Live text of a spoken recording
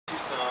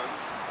songs.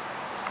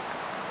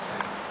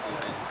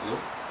 Hello?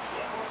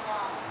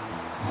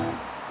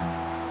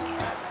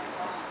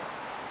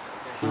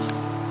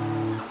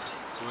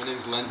 So my name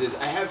is Lenses.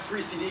 I have free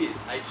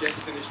CDs. I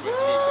just finished my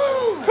CD, so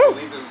I will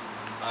leave them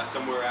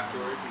somewhere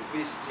afterwards. And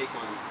please just take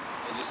one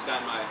and just sign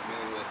my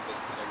mailing list so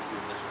I can do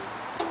it visually.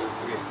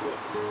 Okay, cool.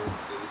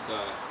 So this,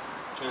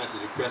 try not to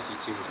depress you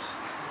too much.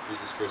 Here's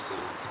this first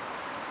song.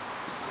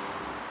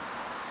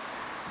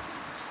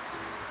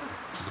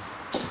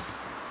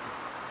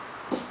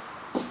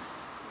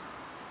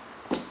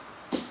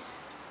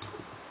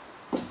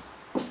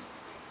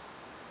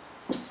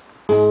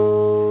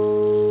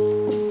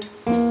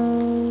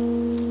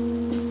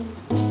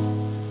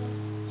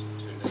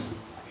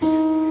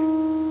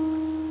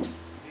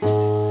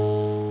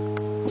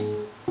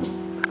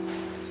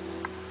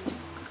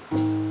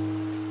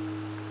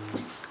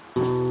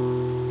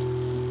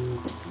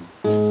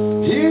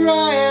 Here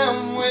I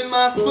am with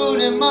my food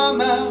in my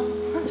mouth,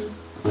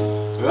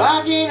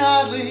 I can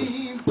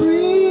hardly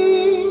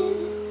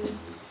breathe.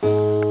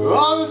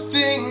 All the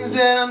things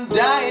that I'm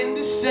dying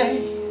to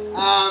say,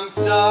 I'm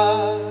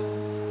sorry.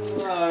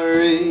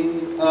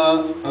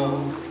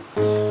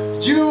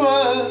 You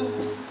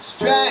would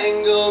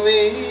strangle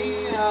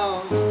me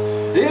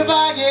if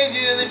I gave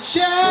you the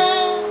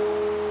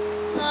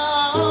chance. I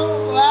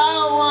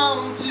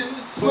want to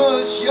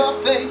smush your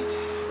face.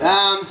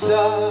 I'm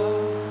sorry.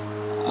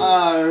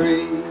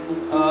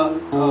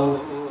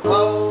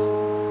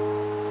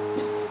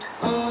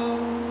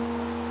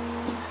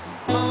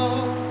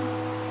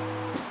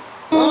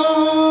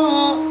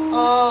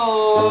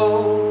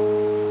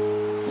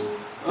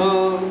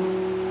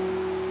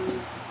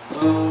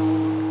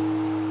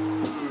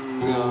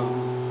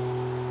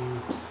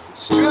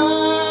 Strike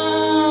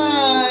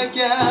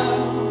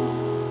out.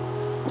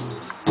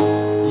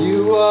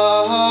 You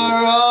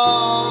are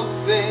all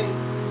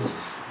things.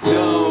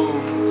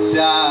 Don't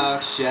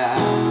talk shout,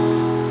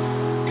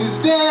 'cause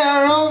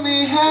they're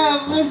only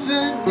half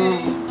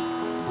listening.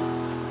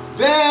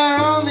 They're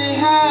only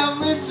half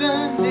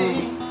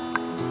listening.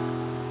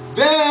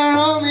 They're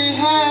only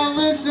half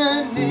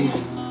listening.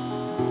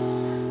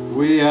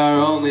 We are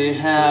only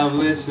half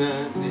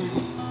listening.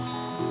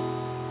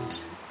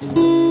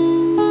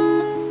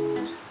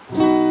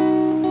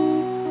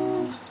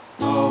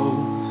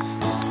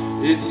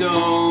 It's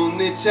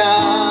only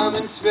time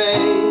and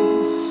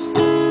space,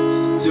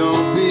 so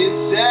don't be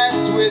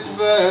obsessed with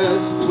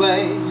first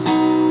place.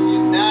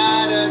 You're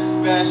not a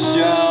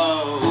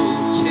special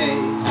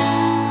case.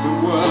 The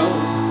world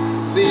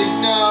leaves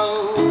no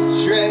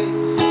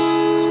trace to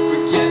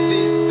forget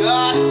these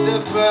thoughts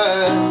of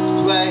first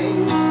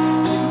place.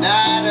 You're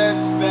not a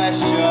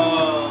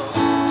special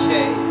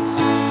case,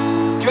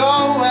 so go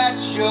at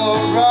your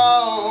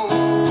own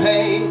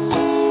pace.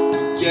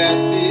 Forget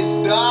these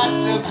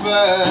thoughts of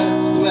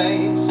first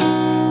place.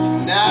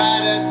 You're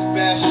not a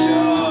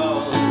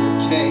special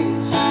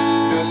case.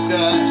 No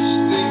such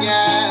thing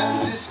as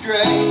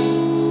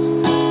disgrace.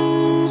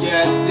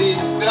 Forget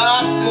these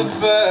thoughts of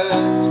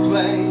first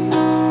place.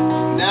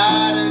 You're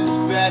not a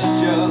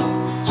special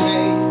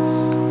case.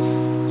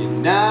 You're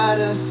not a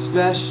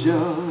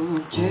special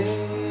case.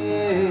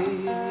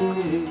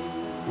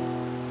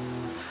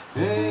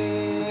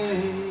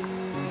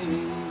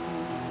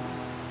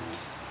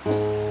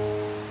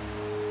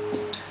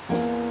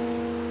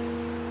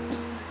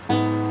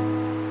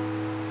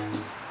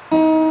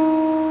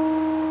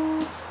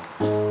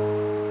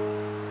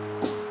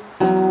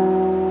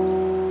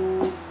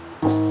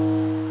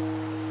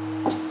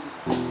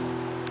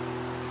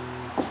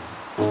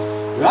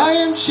 I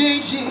am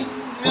changing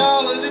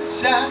all of the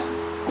time.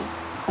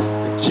 I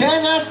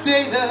cannot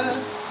stay the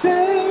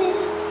same.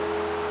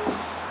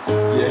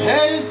 Your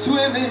head is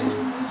swimming,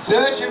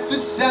 searching for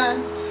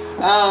signs.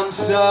 I'm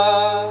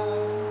sorry.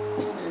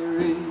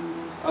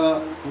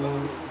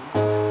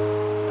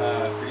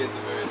 Forget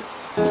the verse.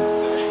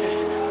 Sorry.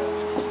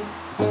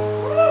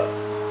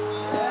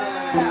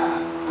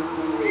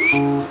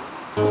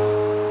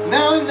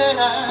 Now and then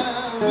I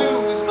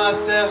lose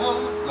myself,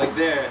 like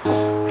there.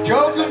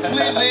 Go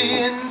completely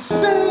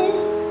insane.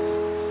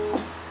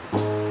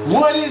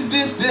 What is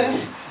this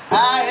that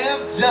I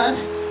have done?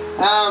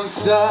 I'm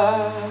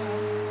sorry.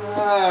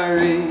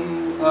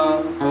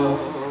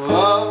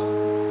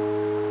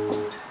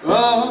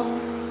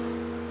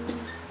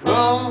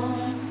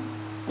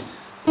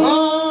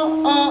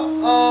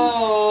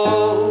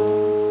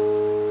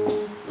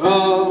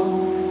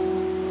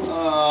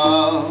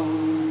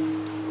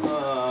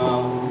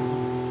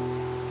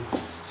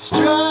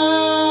 Strike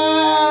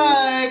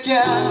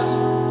out.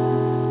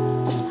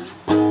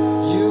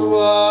 You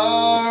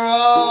are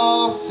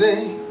all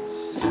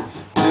things.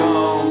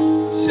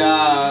 Don't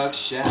talk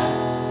shout,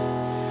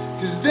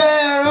 'cause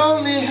they're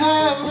only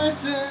half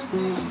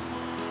listening.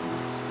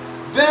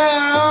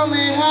 They're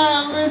only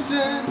half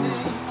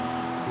listening.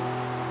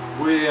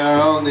 We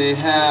are only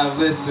half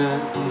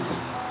listening.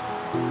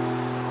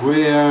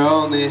 We are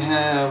only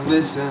half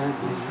listening.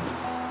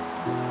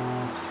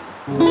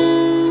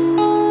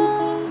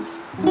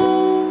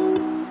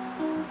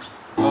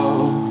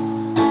 Oh,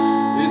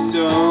 it's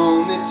only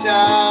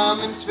time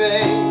and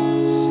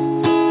space.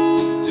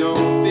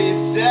 Don't be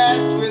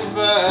obsessed with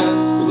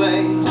first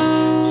place.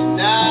 You're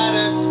not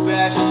a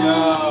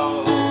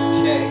special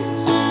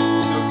case,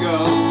 so go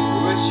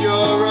at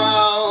your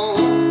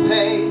own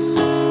pace.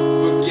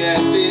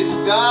 Forget these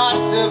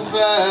thoughts of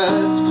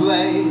first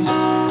place.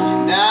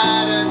 You're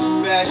not a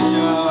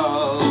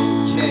special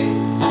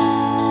case.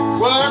 Your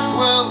work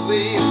will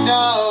leave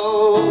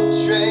no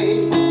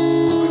trace.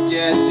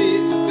 Forget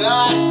these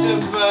thoughts of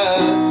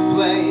first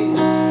place.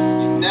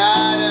 You're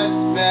not a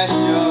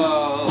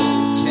special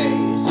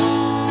case.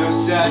 No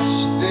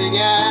such thing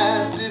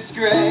as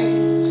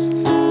disgrace.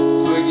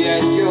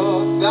 Forget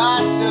your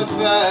thoughts of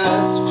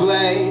first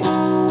place.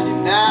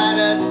 You're not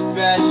a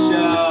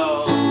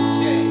special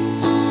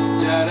case.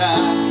 Da da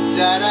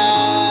da da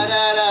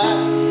da da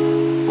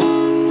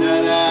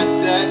da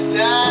da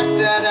da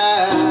da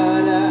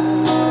da da.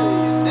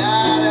 You're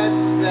not a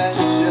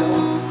special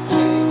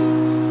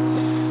case.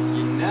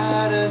 You're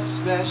not a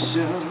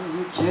special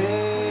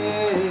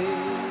case.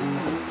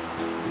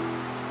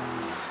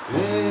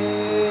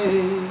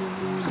 Hey,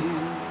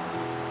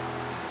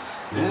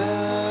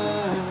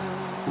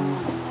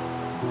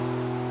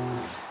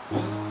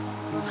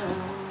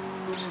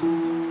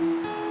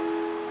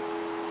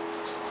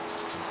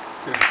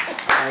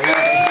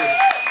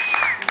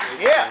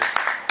 Yeah.